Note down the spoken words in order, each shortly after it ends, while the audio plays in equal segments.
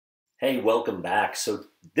Hey, welcome back. So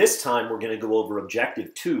this time we're going to go over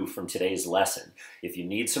Objective 2 from today's lesson. If you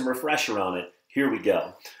need some refresher on it, here we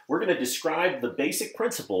go. We're going to describe the basic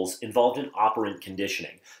principles involved in operant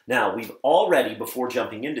conditioning. Now, we've already, before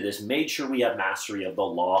jumping into this, made sure we have mastery of the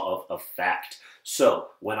law of effect. So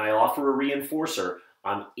when I offer a reinforcer,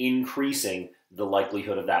 I'm increasing the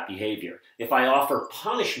likelihood of that behavior. If I offer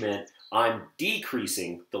punishment, I'm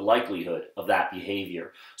decreasing the likelihood of that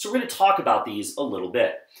behavior. So we're going to talk about these a little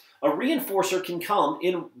bit. A reinforcer can come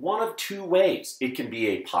in one of two ways. It can be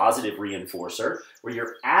a positive reinforcer, where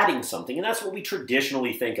you're adding something, and that's what we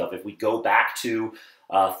traditionally think of. If we go back to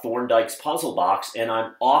Thorndike's puzzle box and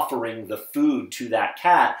I'm offering the food to that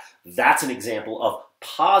cat, that's an example of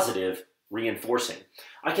positive reinforcing.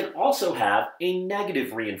 I can also have a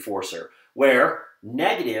negative reinforcer, where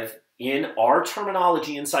negative in our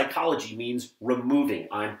terminology in psychology means removing.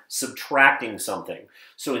 I'm subtracting something.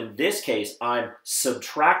 So in this case, I'm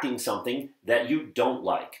subtracting something that you don't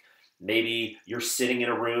like. Maybe you're sitting in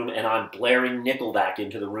a room and I'm blaring Nickelback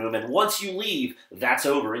into the room, and once you leave, that's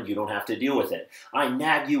over and you don't have to deal with it. I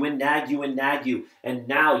nag you and nag you and nag you, and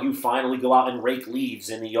now you finally go out and rake leaves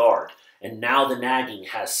in the yard. And now the nagging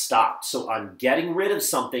has stopped. So I'm getting rid of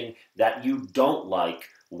something that you don't like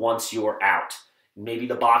once you're out. Maybe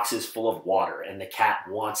the box is full of water and the cat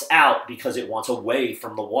wants out because it wants away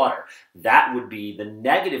from the water. That would be the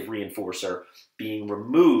negative reinforcer being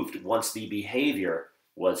removed once the behavior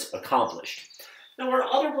was accomplished. Now, our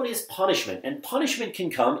other one is punishment, and punishment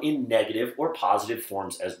can come in negative or positive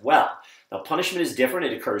forms as well. Now, punishment is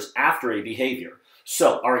different. It occurs after a behavior.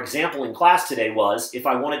 So our example in class today was if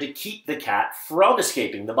I wanted to keep the cat from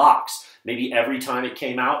escaping the box. Maybe every time it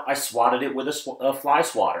came out, I swatted it with a fly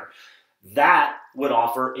swatter. That would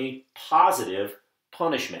offer a positive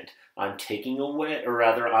punishment. I'm taking away, or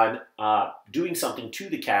rather I'm doing something to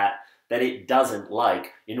the cat that it doesn't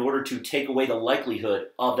like in order to take away the likelihood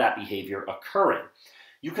of that behavior occurring.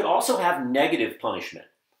 You could also have negative punishment.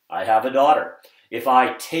 I have a daughter. If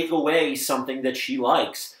I take away something that she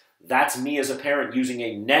likes, that's me as a parent using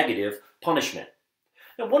a negative punishment.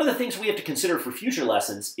 Now, one of the things we have to consider for future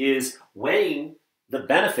lessons is weighing the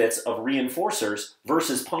benefits of reinforcers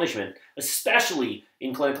versus punishment, especially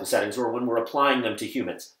in clinical settings or when we're applying them to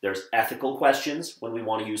humans. There's ethical questions when we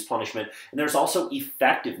want to use punishment, and there's also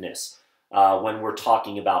effectiveness when we're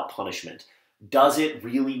talking about punishment. Does it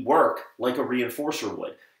really work like a reinforcer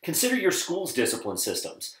would? Consider your school's discipline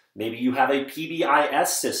systems. Maybe you have a PBIS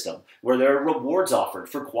system where there are rewards offered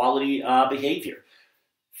for quality behavior.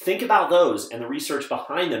 Think about those, and the research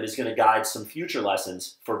behind them is going to guide some future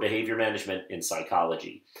lessons for behavior management in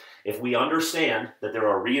psychology. If we understand that there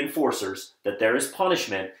are reinforcers, that there is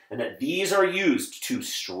punishment, and that these are used to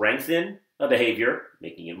strengthen a behavior,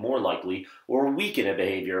 making it more likely, or weaken a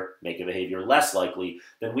behavior, make a behavior less likely,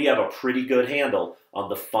 then we have a pretty good handle on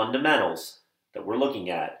the fundamentals that we're looking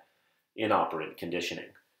at in operant conditioning.